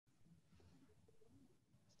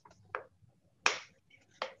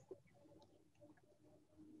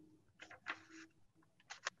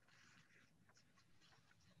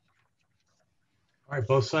All right,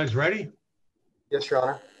 both sides ready? Yes, Your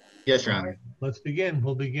Honor. Yes, Your All Honor. right, let's begin.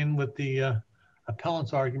 We'll begin with the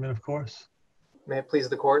appellant's argument, of course. May it please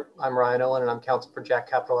the court, I'm Ryan Owen and I'm counsel for Jack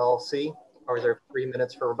Capital LLC. I reserve 3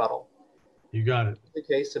 minutes for rebuttal. You got it. The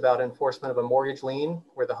case about enforcement of a mortgage lien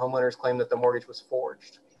where the homeowners claim that the mortgage was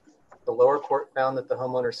forged. The lower court found that the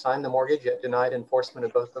homeowners signed the mortgage yet denied enforcement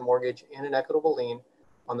of both the mortgage and an equitable lien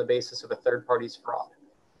on the basis of a third party's fraud.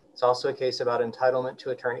 It's also a case about entitlement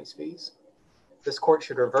to attorney's fees. This court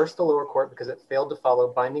should reverse the lower court because it failed to follow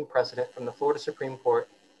binding precedent from the Florida Supreme Court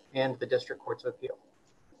and the District Courts of Appeal.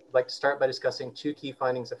 I'd like to start by discussing two key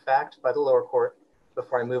findings of fact by the lower court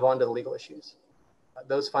before I move on to the legal issues.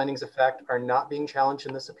 Those findings of fact are not being challenged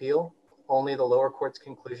in this appeal. Only the lower court's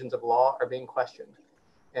conclusions of law are being questioned.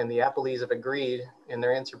 And the appellees have agreed in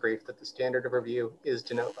their answer brief that the standard of review is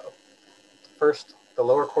de novo. First, the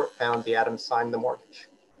lower court found the Adams signed the mortgage.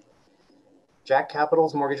 Jack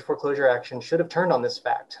Capital's mortgage foreclosure action should have turned on this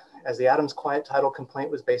fact, as the Adams quiet title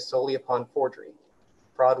complaint was based solely upon forgery.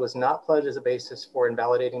 Fraud was not pledged as a basis for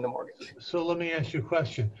invalidating the mortgage. So let me ask you a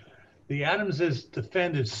question. The Adams is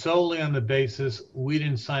defended solely on the basis we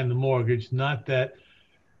didn't sign the mortgage, not that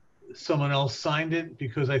someone else signed it,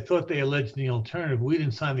 because I thought they alleged the alternative. We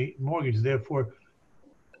didn't sign the mortgage, therefore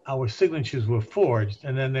our signatures were forged.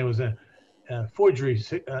 And then there was a forgery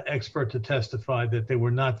expert to testify that they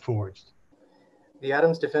were not forged. The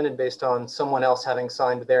Adams defended based on someone else having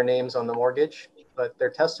signed their names on the mortgage, but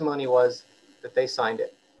their testimony was that they signed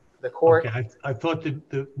it. The court. Okay, I thought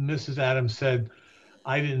that Mrs. Adams said,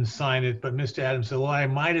 I didn't sign it, but Mr. Adams said, well, I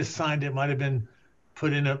might have signed it, might have been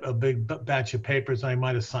put in a big batch of papers. I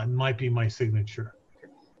might have signed, might be my signature.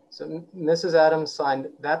 So Mrs. Adams signed,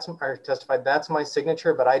 testified, that's my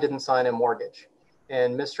signature, but I didn't sign a mortgage.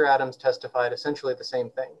 And Mr. Adams testified essentially the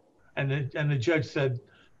same thing. And the judge said,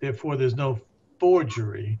 therefore, there's no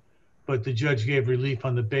forgery, but the judge gave relief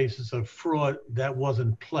on the basis of fraud that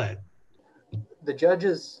wasn't pled. The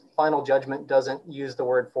judge's final judgment doesn't use the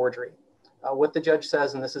word forgery. What the judge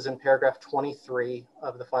says, and this is in paragraph 23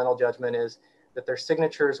 of the final judgment, is that their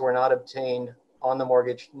signatures were not obtained on the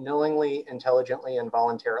mortgage knowingly, intelligently, and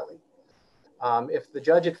voluntarily. If the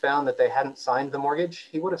judge had found that they hadn't signed the mortgage,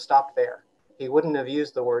 he would have stopped there. He wouldn't have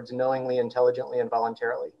used the words knowingly, intelligently, and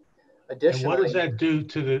voluntarily. Additionally, and what does that do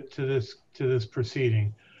to this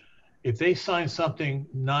proceeding? If they sign something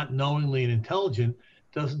not knowingly and intelligent,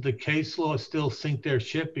 doesn't the case law still sink their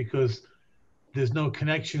ship because there's no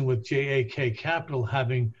connection with JAK Capital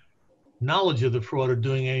having knowledge of the fraud or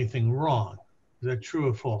doing anything wrong? Is that true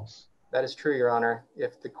or false? That is true, Your Honor.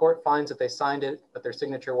 If the court finds that they signed it, but their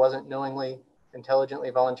signature wasn't knowingly, intelligently,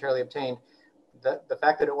 voluntarily obtained, the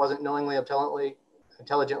fact that it wasn't knowingly,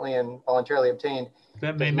 intelligently, and voluntarily obtained,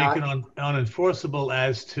 that may make it unenforceable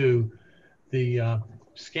as to the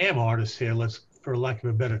scam artist here, for lack of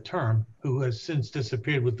a better term, who has since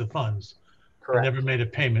disappeared with the funds. Correct. And never made a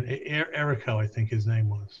payment. Erico, I think his name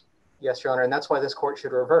was. Yes, Your Honor, and that's why this court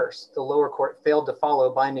should reverse. The lower court failed to follow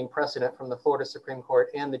binding precedent from the Florida Supreme Court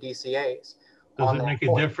and the DCAs. Does it make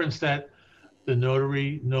a difference that the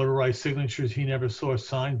notarized signatures he never saw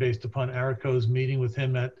signed based upon Erico's meeting with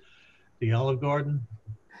him at the Olive Garden?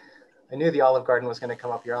 I knew the Olive Garden was going to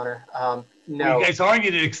come up, Your Honor. No. You guys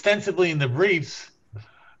argued it extensively in the briefs.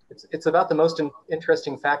 It's about the most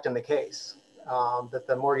interesting fact in the case, that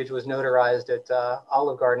the mortgage was notarized at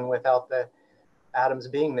Olive Garden without the Adams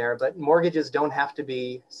being there. But mortgages don't have to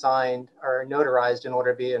be signed or notarized in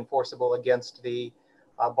order to be enforceable against the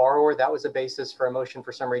borrower. That was a basis for a motion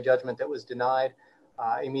for summary judgment that was denied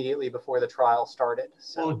immediately before the trial started.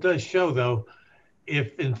 So. Well, it does show, though,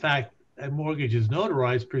 if in fact a mortgage is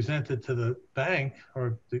notarized, presented to the bank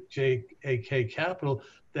or the JAK Capital,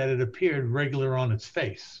 that it appeared regular on its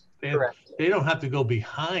face. Correct. They don't have to go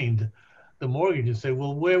behind the mortgage and say,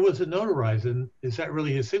 well, where was it notarized? And is that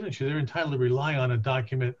really his signature? They're entitled to rely on a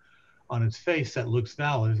document on its face that looks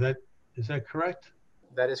valid. Is that correct?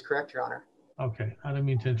 That is correct, Your Honor. Okay. I didn't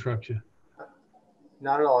mean to interrupt you.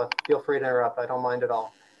 Not at all. Feel free to interrupt. I don't mind at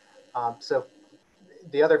all. So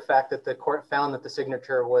the other fact that the court found that the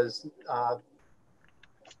signature was,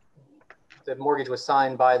 the mortgage was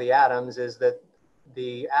signed by the Adams is that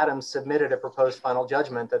the Adams submitted a proposed final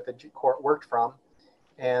judgment that the court worked from.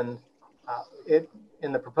 And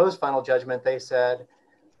in the proposed final judgment, they said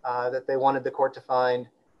that they wanted the court to find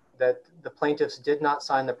that the plaintiffs did not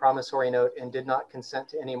sign the promissory note and did not consent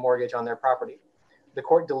to any mortgage on their property. The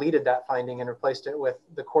court deleted that finding and replaced it with,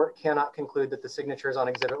 the court cannot conclude that the signatures on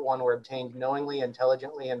Exhibit 1 were obtained knowingly,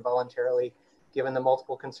 intelligently, and voluntarily, given the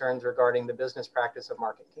multiple concerns regarding the business practice of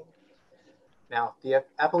Market King. Now, the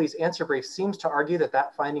appellee's answer brief seems to argue that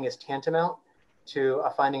that finding is tantamount to a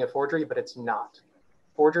finding of forgery, but it's not.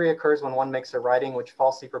 Forgery occurs when one makes a writing which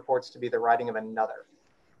falsely purports to be the writing of another.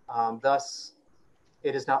 Thus,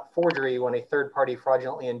 it is not forgery when a third party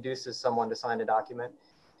fraudulently induces someone to sign a document.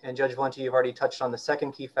 And Judge Valenti, you've already touched on the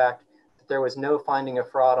second key fact, that there was no finding of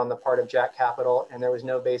fraud on the part of Jack Capital, and there was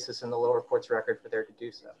no basis in the lower court's record for there to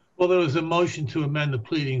do so. Well, there was a motion to amend the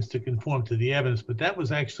pleadings to conform to the evidence, but that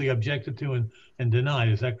was actually objected to and denied.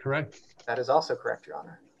 Is that correct? That is also correct, Your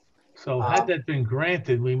Honor. So had that been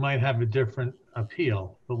granted, we might have a different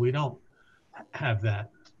appeal, but we don't have that.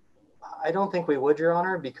 I don't think we would, Your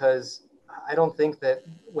Honor, because I don't think that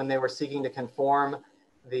when they were seeking to conform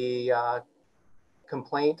the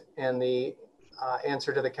complaint and the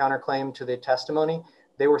answer to the counterclaim to the testimony,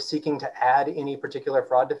 they were seeking to add any particular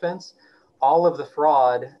fraud defense. All of the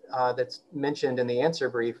fraud that's mentioned in the answer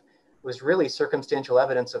brief was really circumstantial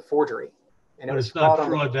evidence of forgery. And but it's not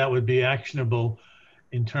fraud that would be actionable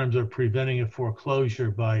in terms of preventing a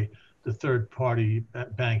foreclosure by the third party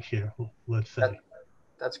bank here, let's say.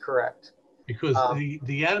 That's correct. Because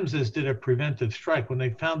the Adamses did a preventive strike. When they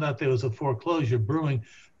found out there was a foreclosure brewing,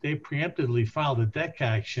 they preemptively filed a deck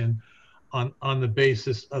action on the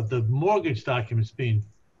basis of the mortgage documents being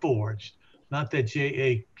forged, not that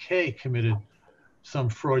JAK committed some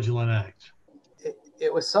fraudulent act.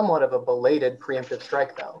 It was somewhat of a belated preemptive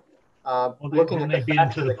strike, though. Well, looking at they beat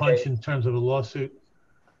into the punch in terms of a lawsuit.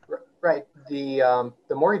 Right. The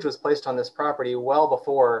mortgage was placed on this property well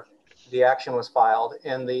before the action was filed,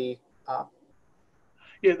 and the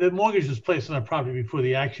mortgage was placed on the property before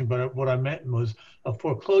the action, but what I meant was a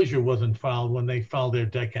foreclosure wasn't filed when they filed their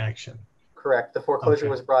deck action. Correct. The foreclosure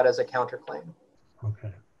was brought as a counterclaim.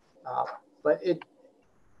 Okay. But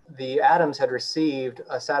the Adams had received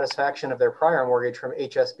a satisfaction of their prior mortgage from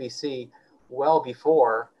HSBC well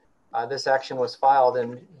before this action was filed,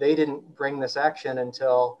 and they didn't bring this action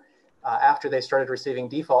until after they started receiving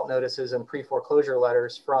default notices and pre-foreclosure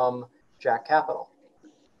letters from Jack Capital.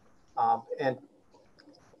 And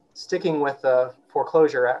sticking with the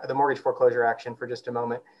mortgage foreclosure action for just a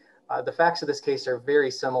moment, the facts of this case are very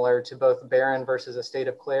similar to both Barron versus Estate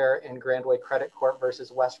of Clare and Grandway Credit Corp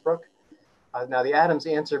versus Westbrook. Now, the Adams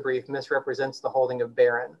answer brief misrepresents the holding of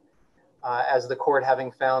Barron, as the court having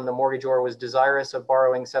found the mortgagor was desirous of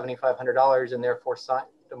borrowing $7,500 and therefore signed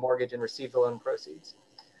the mortgage and received the loan proceeds.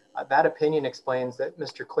 That opinion explains that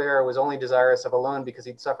Mr. Clare was only desirous of a loan because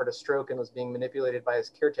he'd suffered a stroke and was being manipulated by his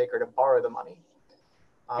caretaker to borrow the money.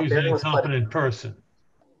 He was an incompetent person.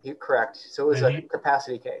 Correct. So it was a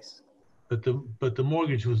capacity case. But the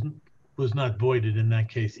mortgage was not voided in that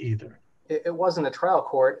case either. It wasn't a trial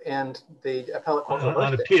court, and the appellate court reversed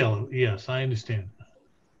on appeal. Yes, I understand.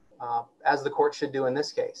 As the court should do in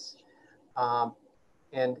this case.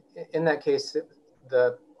 And in that case,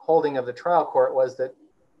 the holding of the trial court was that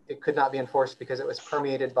it could not be enforced because it was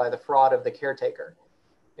permeated by the fraud of the caretaker.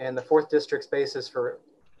 And the Fourth District's basis for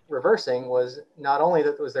reversing was not only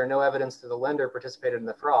that was there no evidence that the lender participated in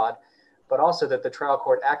the fraud, but also that the trial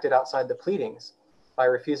court acted outside the pleadings by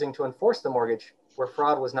refusing to enforce the mortgage where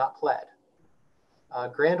fraud was not pled.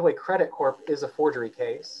 Grandway Credit Corp is a forgery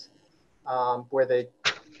case where the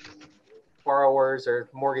borrowers or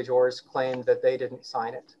mortgagors claimed that they didn't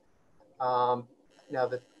sign it.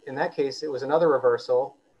 In that case, it was another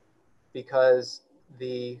reversal because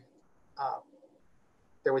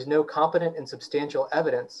there was no competent and substantial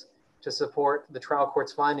evidence to support the trial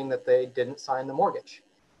court's finding that they didn't sign the mortgage.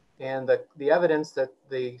 And the evidence that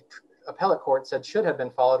the appellate court said should have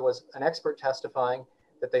been followed was an expert testifying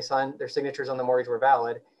that they signed, their signatures on the mortgage were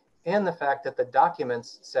valid, and the fact that the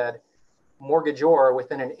documents said mortgagor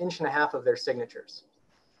within 1.5 inches of their signatures.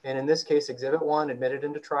 And in this case, Exhibit 1 admitted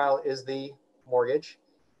into trial is the mortgage,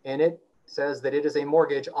 and it says that it is a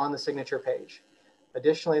mortgage on the signature page.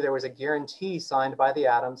 Additionally, there was a guarantee signed by the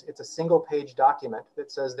Adams. It's a single-page document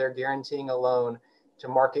that says they're guaranteeing a loan to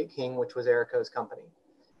Market King, which was Erico's company.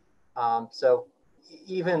 So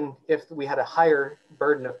even if we had a higher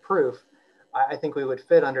burden of proof, I think we would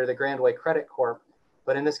fit under the Grandway Credit Corp.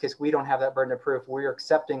 But in this case, we don't have that burden of proof. We're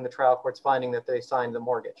accepting the trial court's finding that they signed the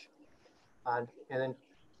mortgage. And then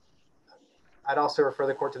I'd also refer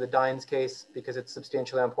the court to the Dines case because it's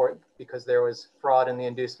substantially important because there was fraud in the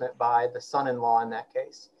inducement by the son-in-law in that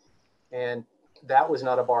case. And that was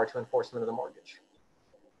not a bar to enforcement of the mortgage.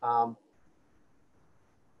 And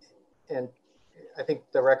I think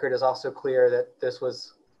the record is also clear that this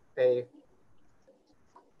was a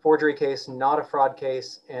forgery case, not a fraud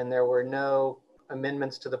case, and there were no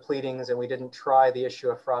amendments to the pleadings, and we didn't try the issue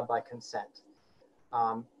of fraud by consent.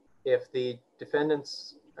 If the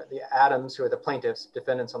defendants, the Adams, who are the plaintiffs,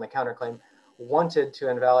 defendants on the counterclaim, wanted to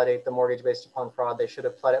invalidate the mortgage based upon fraud, they should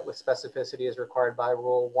have pled it with specificity as required by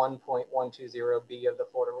Rule 1.120B of the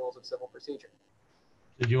Florida Rules of Civil Procedure.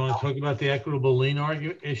 Did you want to talk about the equitable lien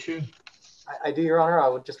issue? I do, Your Honor. I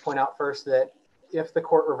would just point out first that if the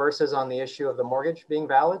court reverses on the issue of the mortgage being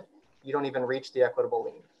valid, you don't even reach the equitable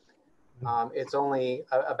lien. It's only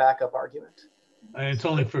a backup argument. And it's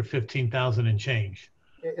only for $15,000 and change.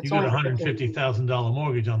 It's you got only a $150,000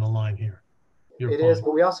 mortgage on the line here. It is,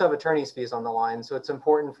 but we also have attorney's fees on the line, so it's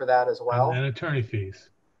important for that as well. And attorney fees.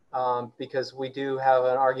 Because we do have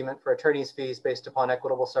an argument for attorney's fees based upon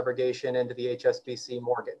equitable subrogation into the HSBC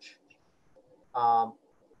mortgage.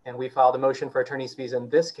 And we filed a motion for attorney's fees in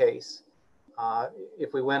this case,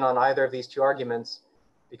 if we win on either of these two arguments,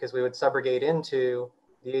 because we would subrogate into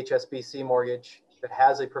the HSBC mortgage that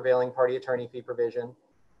has a prevailing party attorney fee provision.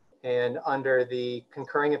 And under the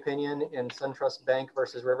concurring opinion in SunTrust Bank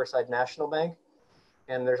versus Riverside National Bank,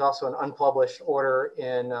 and there's also an unpublished order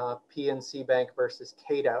in PNC Bank versus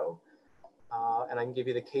Cato, and I can give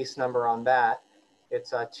you the case number on that.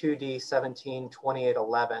 It's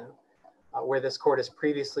 2D19-2811, where this court has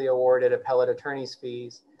previously awarded appellate attorney's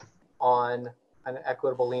fees on an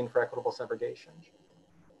equitable lien for equitable subrogation.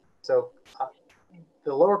 So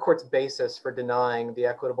the lower court's basis for denying the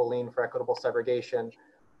equitable lien for equitable subrogation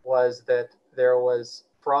was that there was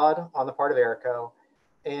fraud on the part of Erico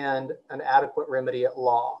and an adequate remedy at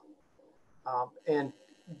law. And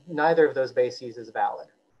neither of those bases is valid.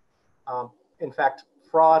 In fact,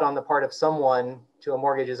 fraud on the part of someone to a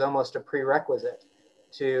mortgage is almost a prerequisite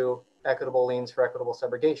to equitable liens for equitable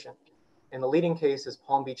subrogation. And the leading case is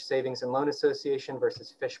Palm Beach Savings and Loan Association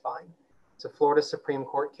versus Fishbein. It's a Florida Supreme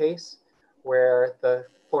Court case where the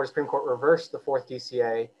Florida Supreme Court reversed the 4th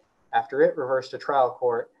DCA after it reversed a trial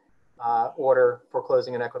court order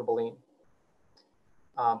foreclosing an equitable lien.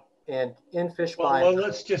 And in Fishbein— well,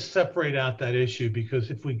 let's just separate out that issue,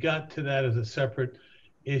 because if we got to that as a separate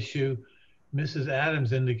issue, Mrs.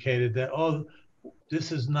 Adams indicated that, oh,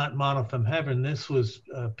 this is not manna from heaven. This was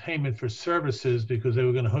payment for services because they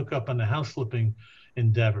were going to hook up on the house flipping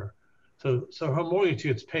endeavor. So her mortgage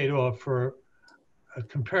gets paid off for a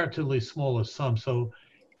comparatively smaller sum. So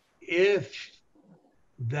if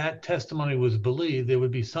that testimony was believed, there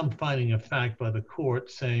would be some finding of fact by the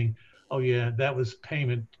court saying, oh yeah, that was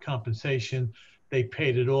payment compensation. They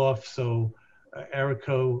paid it off. So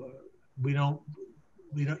Erico,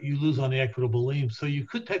 you lose on the equitable lien. So you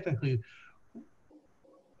could technically,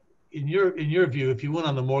 in your view, if you went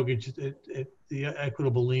on the mortgage, the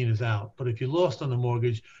equitable lien is out. But if you lost on the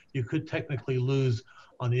mortgage, you could technically lose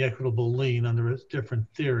on the equitable lien under a different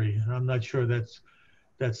theory. And I'm not sure that's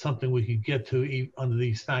something we could get to under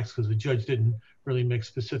these facts, because the judge didn't really make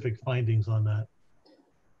specific findings on that.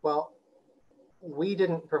 Well, we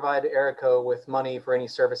didn't provide Erico with money for any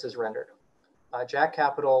services rendered. Jack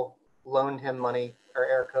Capital loaned him money, or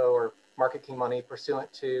Erico or Market King money,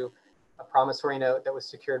 pursuant to a promissory note that was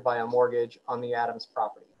secured by a mortgage on the Adams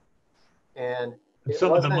property. And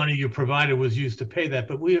some of the money you provided was used to pay that.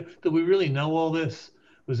 But do we really know all this?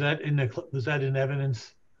 Was that in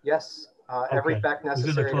evidence? Yes. Every fact necessary.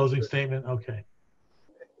 Was in the closing statement? Okay.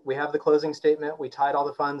 We have the closing statement. We tied all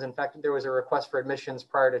the funds. In fact, there was a request for admissions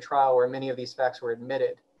prior to trial where many of these facts were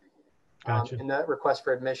admitted. Gotcha. And that request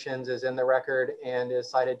for admissions is in the record and is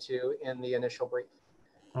cited to in the initial brief.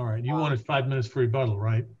 All right. You wanted 5 minutes for rebuttal,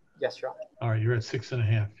 right? Yes, Your Honor. All right. You're at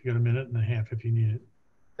 6.5. You got 1.5 minutes if you need it.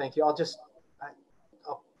 Thank you.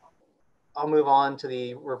 I'll move on to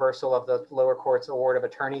the reversal of the lower court's award of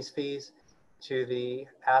attorney's fees to the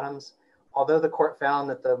Adams. Although the court found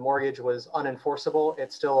that the mortgage was unenforceable,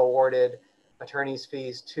 it still awarded attorney's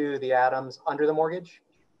fees to the Adams under the mortgage.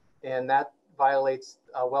 And that violates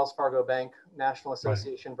Wells Fargo Bank National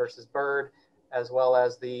Association versus Byrd, as well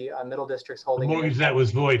as the Middle District's holding. The mortgage that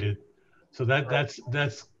was voided. So that's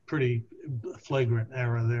pretty flagrant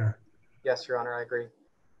error there. Yes, Your Honor, I agree.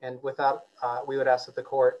 And with that, we would ask that the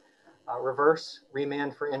court reverse,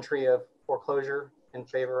 remand for entry of foreclosure in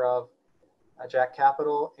favor of Jack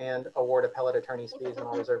Capital, and award appellate attorney's fees, and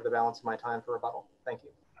I'll reserve the balance of my time for rebuttal. Thank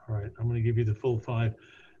you. All right, I'm going to give you the full 5.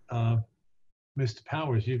 Mr.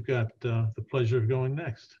 Powers, you've got the pleasure of going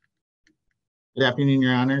next. Good afternoon,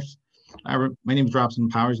 Your Honors. My name is Robson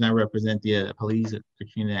Powers, and I represent the police,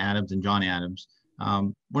 Katrina Adams and John Adams.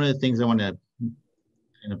 One of the things I want to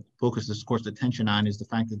kind of focus this court's attention on is the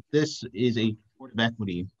fact that this is a court of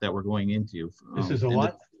equity that we're going into. This is a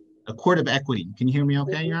what? A court of equity. Can you hear me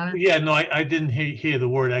okay, Your Honor? Yeah, no, I didn't hear the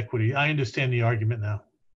word equity. I understand the argument now.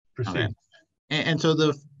 Proceed. Okay. And so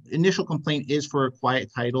the initial complaint is for a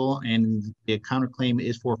quiet title, and the counterclaim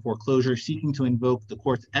is for foreclosure, seeking to invoke the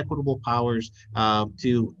court's equitable powers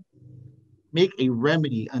to make a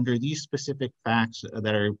remedy under these specific facts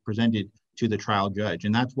that are presented to the trial judge.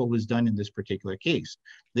 And that's what was done in this particular case.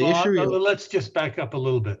 The issue. Let's just back up a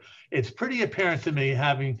little bit. It's pretty apparent to me,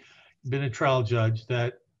 having been a trial judge,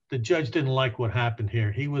 that the judge didn't like what happened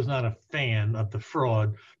here. He was not a fan of the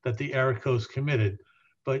fraud that the Aricos committed.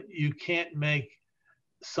 But you can't make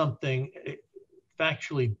something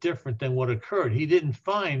factually different than what occurred. He didn't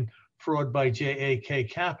find fraud by JAK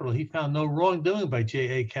Capital. He found no wrongdoing by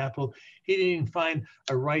JA Capital. He didn't even find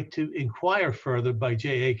a right to inquire further by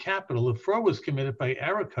JA Capital. The fraud was committed by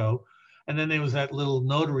Arico, and then there was that little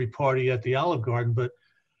notary party at the Olive Garden. But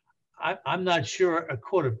I'm not sure a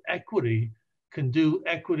court of equity can do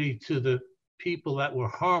equity to the people that were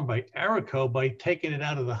harmed by Arico by taking it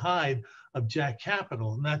out of the hide of Jack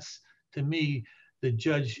Capital. And that's, to me, the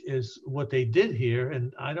judge is what they did here.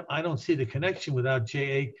 And I don't see the connection without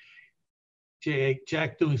Jack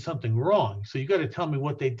doing something wrong. So you got to tell me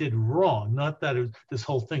what they did wrong, not that this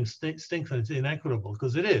whole thing stinks and it's inequitable,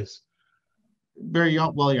 because it is. Very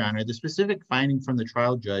well, Your Honor. The specific finding from the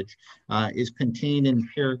trial judge is contained in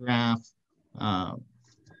paragraph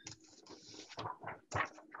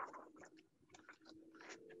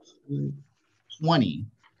 20,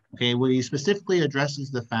 okay, where he specifically addresses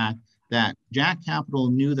the fact that Jack Capital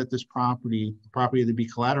knew that this property to be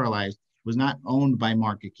collateralized was not owned by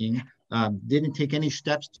Market King, didn't take any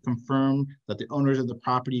steps to confirm that the owners of the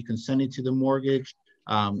property consented to the mortgage,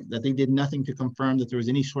 that they did nothing to confirm that there was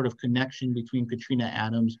any sort of connection between Katrina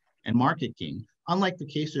Adams and Market King. Unlike the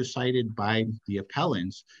cases cited by the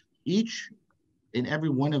appellants, each and every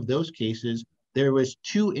one of those cases, there was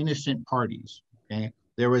two innocent parties, okay?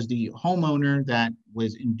 There was the homeowner that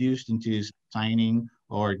was induced into signing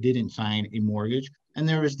or didn't sign a mortgage, and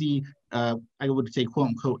there was the, I would say, quote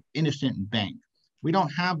unquote, innocent bank. We don't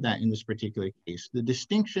have that in this particular case. The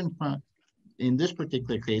distinction in this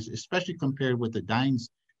particular case, especially compared with the Dines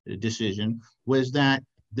decision, was that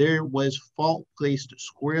there was fault placed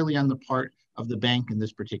squarely on the part of the bank in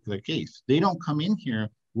this particular case. They don't come in here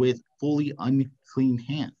with fully unclean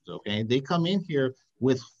hands, okay? They come in here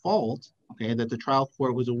with fault, okay, that the trial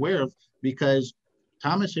court was aware of, because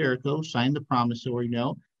Thomas Arico signed the promissory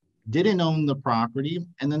note, didn't own the property,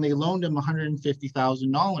 and then they loaned him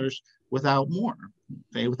 $150,000 without more,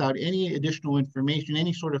 okay, without any additional information,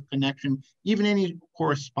 any sort of connection, even any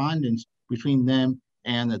correspondence between them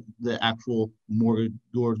and the actual mortgage,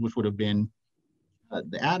 which would have been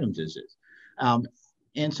the Adamses.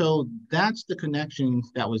 And so that's the connection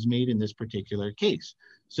that was made in this particular case.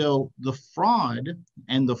 So the fraud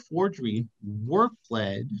and the forgery were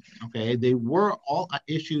pled, okay? They were all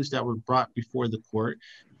issues that were brought before the court.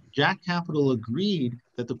 Jack Capital agreed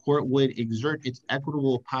that the court would exert its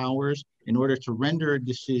equitable powers in order to render a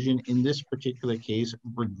decision in this particular case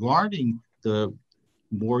regarding the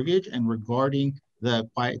mortgage and regarding the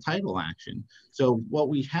quiet title action. So what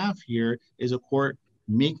we have here is a court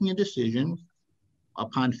making a decision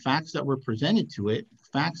upon facts that were presented to it,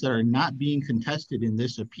 facts that are not being contested in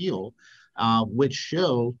this appeal, which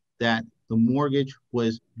show that the mortgage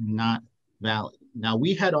was not valid. Now,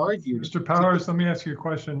 we had argued— Mr. Powers, let me ask you a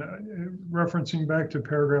question. Referencing back to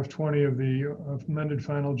paragraph 20 of the amended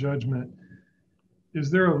final judgment, is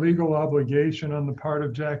there a legal obligation on the part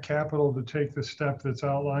of Jack Capital to take the step that's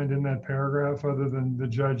outlined in that paragraph, other than the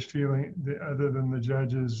judge other than the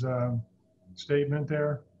judge's statement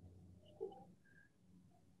there?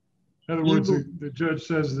 In other words, the judge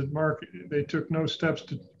says that they took no steps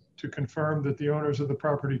to confirm that the owners of the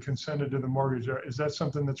property consented to the mortgage. Is that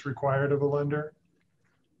something that's required of a lender?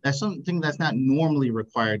 That's something that's not normally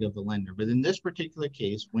required of the lender. But in this particular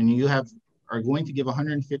case, when you are going to give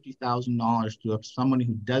 $150,000 to someone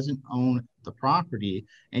who doesn't own the property,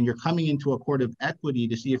 and you're coming into a court of equity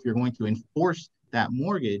to see if you're going to enforce that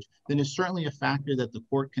mortgage, then it's certainly a factor that the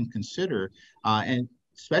court can consider, and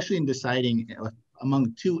especially in deciding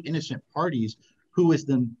among two innocent parties who is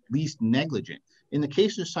the least negligent. In the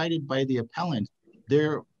cases cited by the appellant,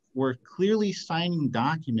 there were clearly signing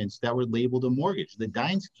documents that were labeled a mortgage. The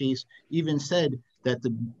Dines case even said that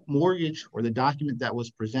the mortgage or the document that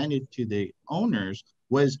was presented to the owners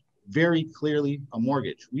was very clearly a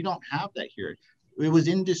mortgage. We don't have that here. It was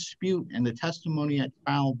in dispute, and the testimony at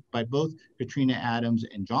trial by both Katrina Adams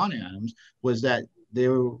and John Adams was that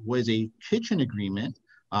there was a kitchen agreement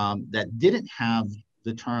that didn't have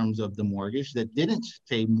the terms of the mortgage, that didn't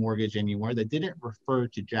say mortgage anywhere, that didn't refer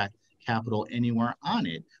to Jack Capital anywhere on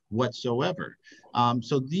it whatsoever.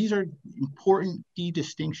 So these are important key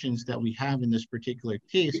distinctions that we have in this particular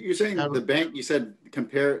case. You're saying that the bank, you said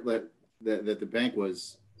compare that the bank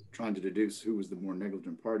was trying to deduce who was the more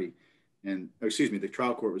negligent party. and excuse me, the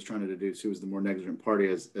trial court was trying to deduce who was the more negligent party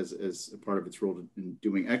as a part of its role in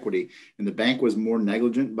doing equity. And the bank was more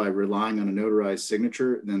negligent by relying on a notarized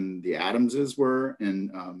signature than the Adamses were,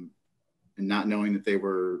 and not knowing that they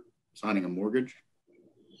were signing a mortgage.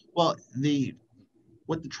 Well,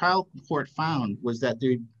 what the trial court found was that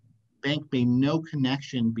the bank made no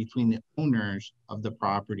connection between the owners of the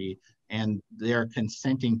property and their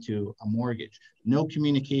consenting to a mortgage. No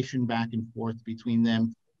communication back and forth between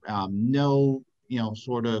them. No,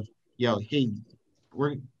 sort of, hey,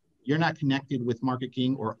 you're not connected with Market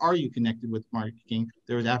King, or are you connected with Market King?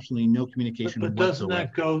 There was absolutely no communication. But doesn't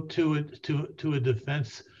that go to a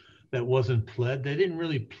defense that wasn't pled? They didn't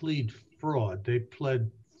really plead fraud. They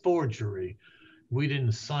pled forgery. We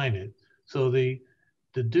didn't sign it. So the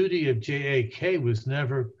duty of JAK was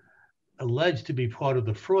never alleged to be part of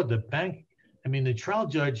the fraud. The bank, the trial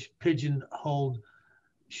judge pigeonholed,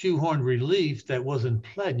 shoehorned relief that wasn't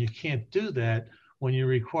pled. You can't do that when you're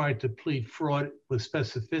required to plead fraud with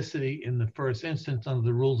specificity in the first instance under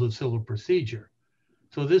the rules of civil procedure.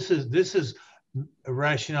 So this is a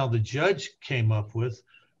rationale the judge came up with,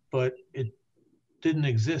 but it didn't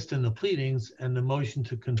exist in the pleadings, and the motion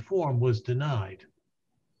to conform was denied.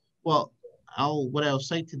 Well, what I'll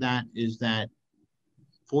say to that is that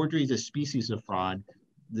forgery is a species of fraud.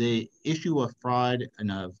 The issue of fraud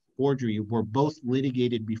and of forgery were both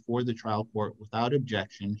litigated before the trial court without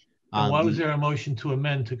objection. And why was there a motion to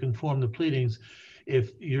amend to conform the pleadings?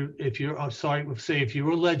 If you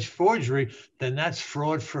allege forgery, then that's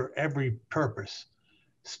fraud for every purpose.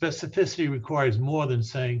 Specificity requires more than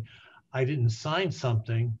saying, I didn't sign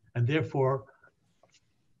something, and therefore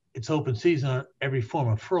it's open season on every form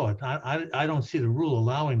of fraud. I don't see the rule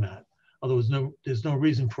allowing that. Although there's no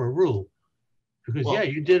reason for a rule, because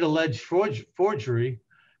you did allege forgery,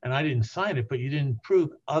 and I didn't sign it, but you didn't prove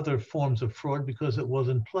other forms of fraud because it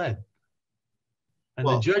wasn't pled. And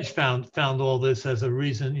the judge found all this as a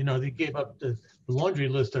reason. They gave up the laundry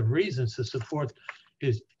list of reasons to support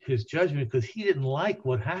his judgment, because he didn't like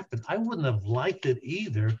what happened. I wouldn't have liked it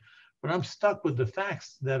either, but I'm stuck with the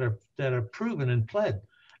facts that are proven and pled.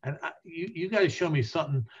 And you got to show me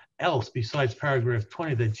something else besides paragraph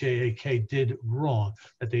 20 that JAK did wrong,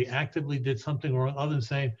 that they actively did something wrong other than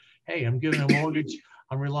saying, hey, I'm giving a mortgage,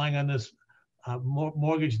 I'm relying on this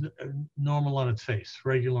mortgage normal on its face,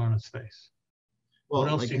 regular on its face. What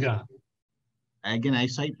else you got? Again, I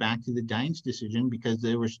cite back to the Dines decision, because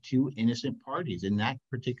there was two innocent parties. In that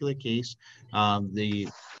particular case, the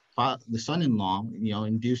son-in-law,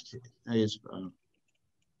 induced his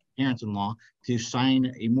parents-in-law to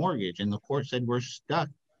sign a mortgage, and the court said we're stuck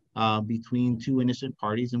between two innocent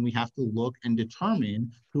parties, and we have to look and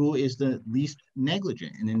determine who is the least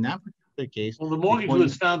negligent. And in that particular case, well, the mortgage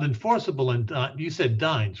was found enforceable, and you said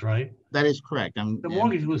Dines, right? That is correct. The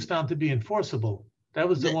mortgage was found to be enforceable. That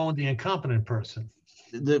was the one with the incompetent person.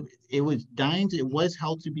 It was Dines. It was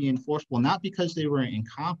held to be enforceable, not because they were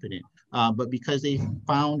incompetent, but because they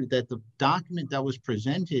found that the document that was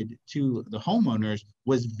presented to the homeowners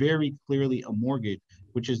was very clearly a mortgage,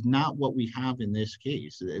 which is not what we have in this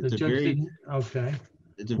case. It's a very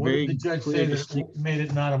clear the judge say that it made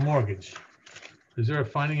it not a mortgage? Is there a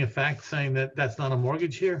finding of fact saying that that's not a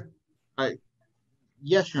mortgage here?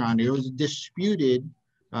 Yes, Your Honor. It was disputed.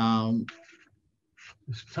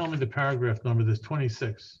 Just tell me the paragraph number. There's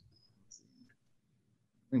 26.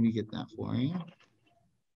 Let me get that for you.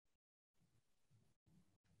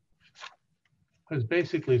 Because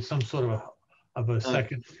basically it's some sort of a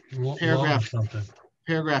second paragraph, something.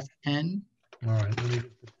 Paragraph 10. All right, let me get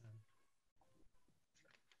the 10.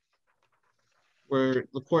 Where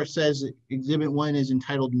the court says Exhibit 1 is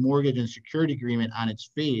entitled Mortgage and Security Agreement on its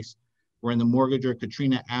face, wherein the mortgager,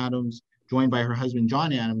 Katrina Adams, joined by her husband,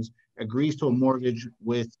 John Adams, agrees to a mortgage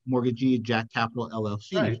with mortgagee Jack Capital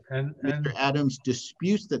LLC. Right, and Mr. Adams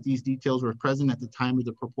disputes that these details were present at the time of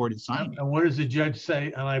the purported signing. And what does the judge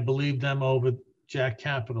say? And I believe them over Jack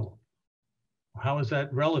Capital. How is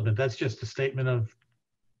that relevant? That's just a statement of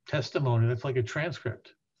testimony. That's like a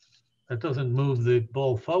transcript. That doesn't move the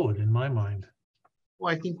ball forward in my mind.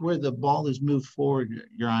 Well, I think where the ball is moved forward,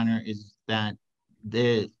 Your Honor, is that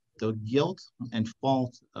the guilt and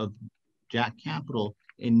fault of Jack Capital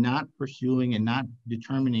in not pursuing and not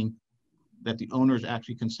determining that the owners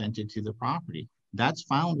actually consented to the property. That's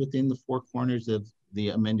found within the four corners of the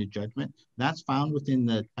amended judgment. That's found within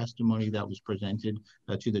the testimony that was presented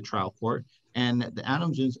to the trial court. And the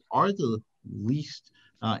Adamses are the least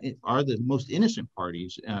are the most innocent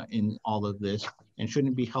parties in all of this and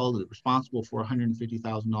shouldn't be held responsible for a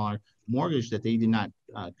 $150,000 mortgage that they did not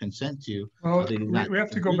consent to. Well, They did we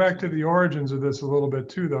have to go back to the origins of this a little bit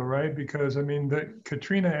too, though, right? Because I mean,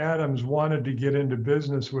 Katrina Adams wanted to get into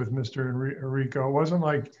business with Mr. Enrico. It wasn't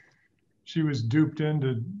like she was duped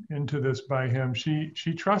into this by him.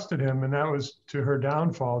 She trusted him, and that was to her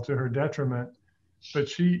downfall, to her detriment. But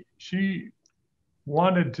she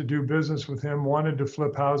wanted to do business with him, wanted to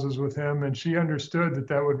flip houses with him, and she understood that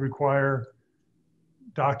that would require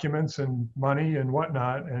documents and money and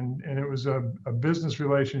whatnot. And it was a business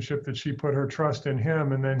relationship that she put her trust in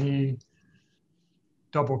him, and then he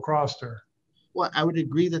double-crossed her. Well, I would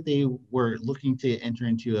agree that they were looking to enter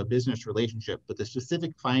into a business relationship, but the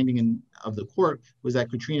specific finding of the court was that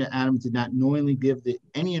Katrina Adams did not knowingly give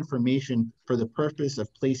any information for the purpose of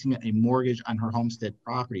placing a mortgage on her homestead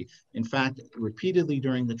property. In fact, repeatedly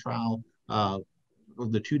during the trial, of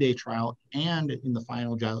the 2-day trial, and in the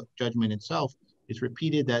final judgment itself, it's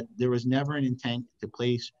repeated that there was never an intent to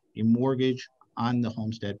place a mortgage on the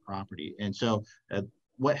homestead property. And so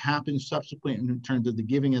what happened subsequent in terms of the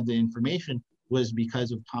giving of the information was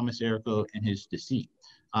because of Thomas Errico and his deceit.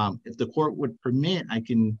 If the court would permit, I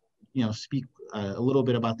can, speak a little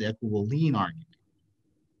bit about the equitable lien argument.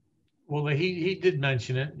 Well, he did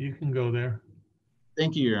mention it. You can go there.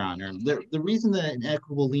 Thank you, Your Honor. The reason that an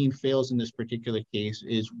equitable lien fails in this particular case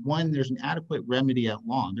is, one, there's an adequate remedy at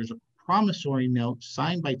law. There's a promissory note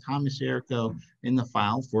signed by Thomas Errico in the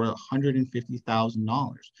file for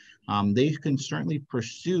 $150,000. They can certainly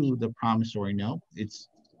pursue the promissory note.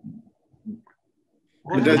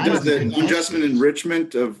 Does the unjust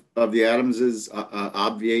enrichment of the Adamses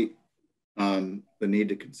obviate the need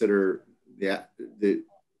to consider the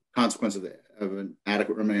consequence of an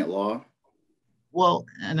adequate remedy at law? Well,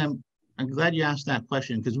 and I'm glad you asked that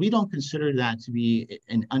question, because we don't consider that to be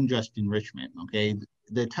an unjust enrichment. Okay,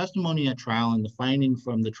 the testimony at trial and the finding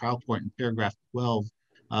from the trial court in paragraph 12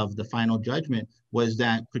 of the final judgment was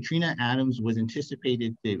that Katrina Adams was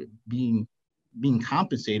anticipated to being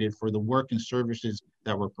compensated for the work and services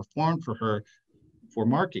that were performed for her for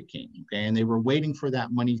Market King, okay? And they were waiting for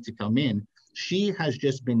that money to come in. She has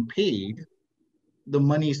just been paid the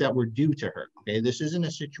monies that were due to her, okay? This isn't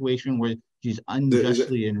a situation where she's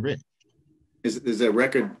unjustly enriched. Is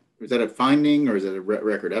that a finding, or is it a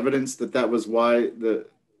record evidence that was why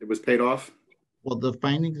it was paid off? Well, the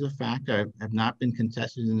findings of fact have not been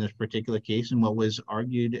contested in this particular case, and what was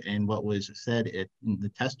argued and what was said in the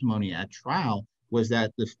testimony at trial was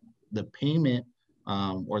that the payment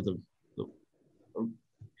or the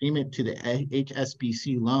payment to the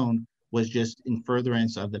HSBC loan was just in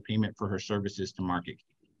furtherance of the payment for her services to Market.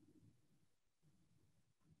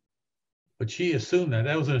 But she assumed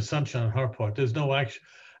that was an assumption on her part. There's no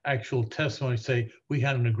actual testimony to say we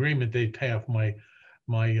had an agreement they'd pay off my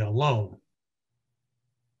loan.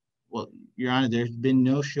 Well, Your Honor, there's been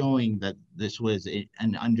no showing that this was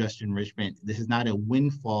an unjust enrichment. This is not a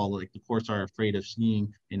windfall like the courts are afraid of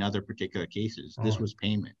seeing in other particular cases. This was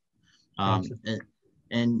payment.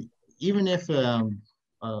 And even if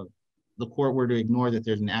the court were to ignore that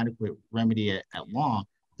there's an adequate remedy at law,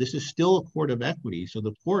 this is still a court of equity. So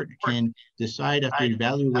the court can decide, after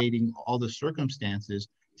evaluating all the circumstances,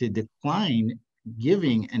 to decline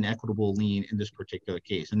giving an equitable lien in this particular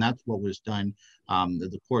case. And that's what was done.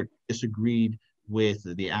 The court disagreed with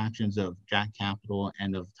the actions of Jack Capital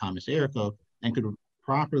and of Thomas Errico and could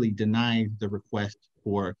properly deny the request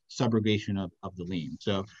for subrogation of the lien.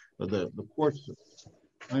 So the court's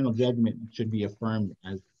final judgment should be affirmed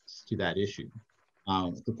as to that issue.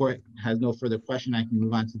 If the court has no further question, I can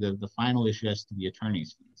move on to the final issue as to the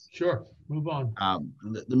attorney's fees. Sure, move on.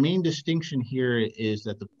 The main distinction here is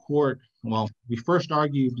that the court, well, we first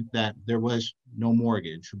argued that there was no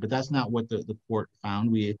mortgage, but that's not what the court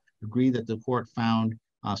found. We agree that the court found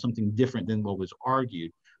something different than what was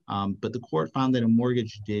argued, but the court found that a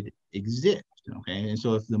mortgage did exist, okay? And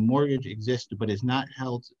so if the mortgage exists but is not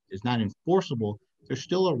enforceable, there's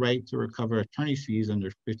still a right to recover attorney's fees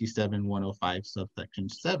under 57-105 subsection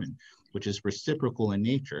 7, which is reciprocal in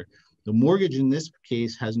nature. The mortgage in this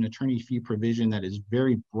case has an attorney fee provision that is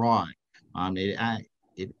very broad.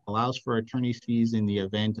 It allows for attorney's fees in the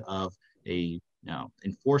event of a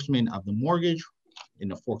enforcement of the mortgage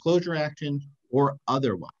in a foreclosure action or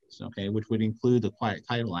otherwise, okay, which would include the quiet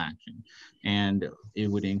title action. And it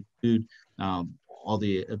would include all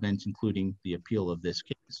the events, including the appeal of this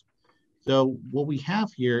case. So what we have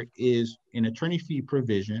here is an attorney fee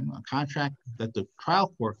provision, a contract that the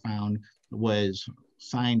trial court found was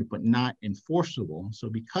signed but not enforceable.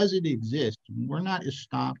 So because it exists, we're not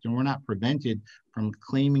stopped and we're not prevented from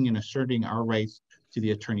claiming and asserting our rights to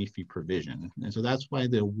the attorney fee provision. And so that's why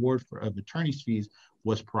the award of attorney's fees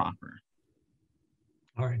was proper.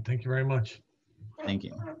 All right, thank you very much. Thank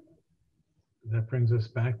you. That brings us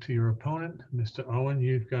back to your opponent. Mr. Owen,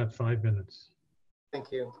 you've got 5 minutes.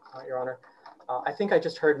 Thank you, Your Honor. I think I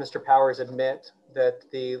just heard Mr. Powers admit that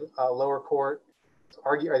the lower court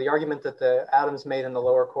the argument that the Adams made in the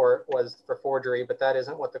lower court was for forgery, but that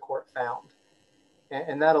isn't what the court found.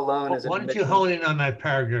 And that alone is. Why don't you hone in on that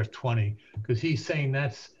paragraph 20? Because he's saying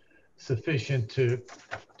that's sufficient to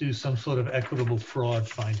do some sort of equitable fraud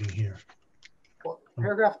finding here. Well,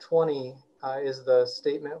 paragraph 20 is the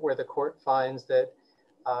statement where the court finds that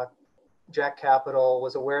Jack Capital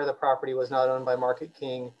was aware the property was not owned by Market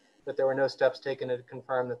King, but there were no steps taken to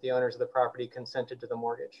confirm that the owners of the property consented to the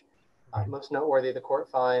mortgage. Most noteworthy, the court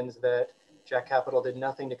finds that Jack Capital did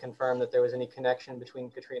nothing to confirm that there was any connection between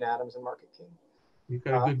Katrina Adams and Market King. You've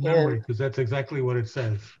got a good memory, because that's exactly what it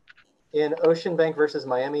says. In Ocean Bank versus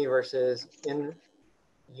Miami versus in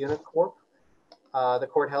Unicorp, the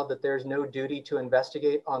court held that there's no duty to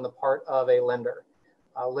investigate on the part of a lender.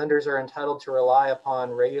 Lenders are entitled to rely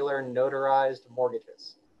upon regular notarized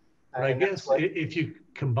mortgages. But I guess if you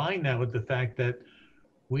combine that with the fact that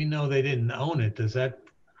we know they didn't own it, does that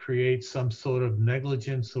create some sort of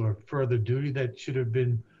negligence or further duty that should have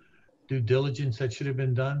been, due diligence that should have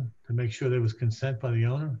been done to make sure there was consent by the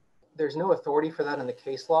owner? There's no authority for that in the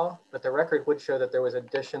case law, but the record would show that there was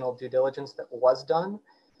additional due diligence that was done.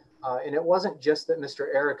 And it wasn't just that Mr.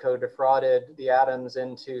 Errico defrauded the Adams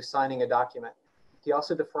into signing a document. He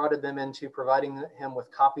also defrauded them into providing him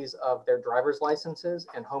with copies of their driver's licenses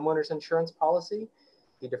and homeowners insurance policy.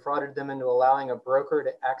 He defrauded them into allowing a broker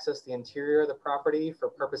to access the interior of the property for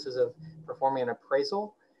purposes of performing an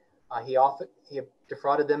appraisal. He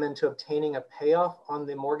defrauded them into obtaining a payoff on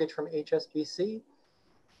the mortgage from HSBC.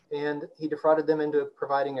 And he defrauded them into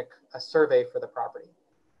providing a survey for the property.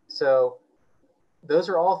 So those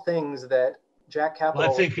are all things that Jack Capital.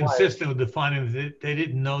 Well, that's inconsistent with defining that they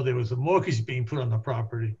didn't know there was a mortgage being put on the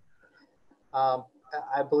property. I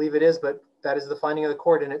believe it is, but that is the finding of the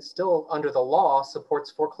court, and it still, under the law, supports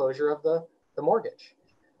foreclosure of the mortgage.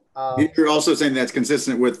 You're also saying that's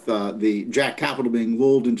consistent with the Jack Capital being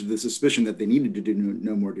lulled into the suspicion that they needed to do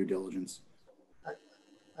no more due diligence.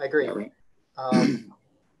 I agree. Yeah, right.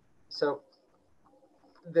 So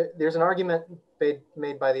there's an argument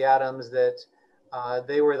made by the Adams that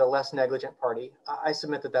they were the less negligent party. I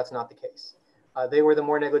submit that that's not the case. They were the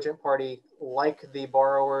more negligent party, like the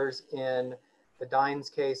borrowers in the Dines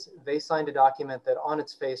case. They signed a document that on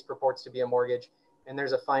its face purports to be a mortgage, and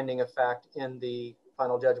there's a finding of fact in the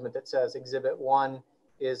final judgment that says Exhibit 1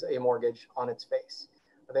 is a mortgage on its face.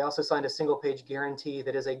 They also signed a single-page guarantee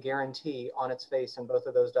that is a guarantee on its face, and both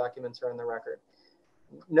of those documents are in the record.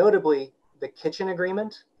 Notably, the kitchen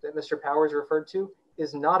agreement that Mr. Powers referred to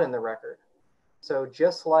is not in the record. So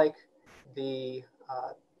just like the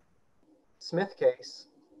Smith case,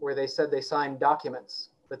 where they said they signed documents,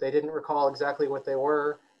 but they didn't recall exactly what they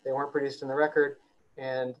weren't produced in the record,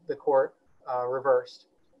 and the court reversed.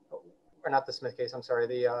 Or not the Smith case, I'm sorry,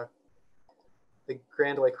 the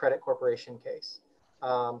Grandway Credit Corporation case.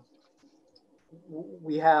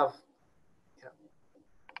 We have,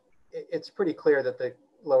 it's pretty clear that the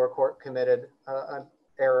lower court committed an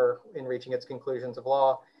error in reaching its conclusions of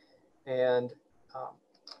law. And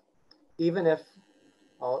even if,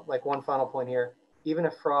 like one final point here, even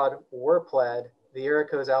if fraud were pled, the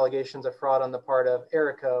Errico's allegations of fraud on the part of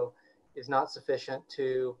Errico is not sufficient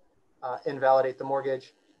to invalidate the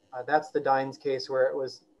mortgage. That's the Dines case, where it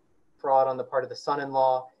was fraud on the part of the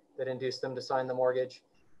son-in-law that induced them to sign the mortgage.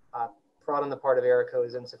 Fraud on the part of Errico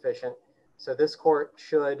is insufficient. So this court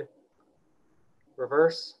should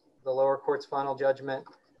reverse the lower court's final judgment,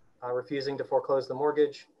 refusing to foreclose the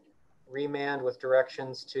mortgage, remand with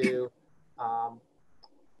directions to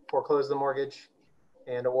foreclose the mortgage,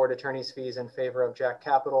 and award attorney's fees in favor of Jack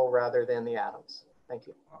Capital rather than the Adams. Thank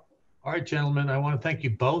you. All right, gentlemen, I want to thank you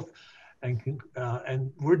both.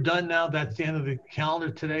 And we're done now. That's the end of the calendar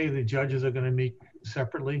today. The judges are going to meet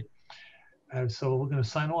separately. So we're going to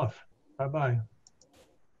sign off. Bye-bye.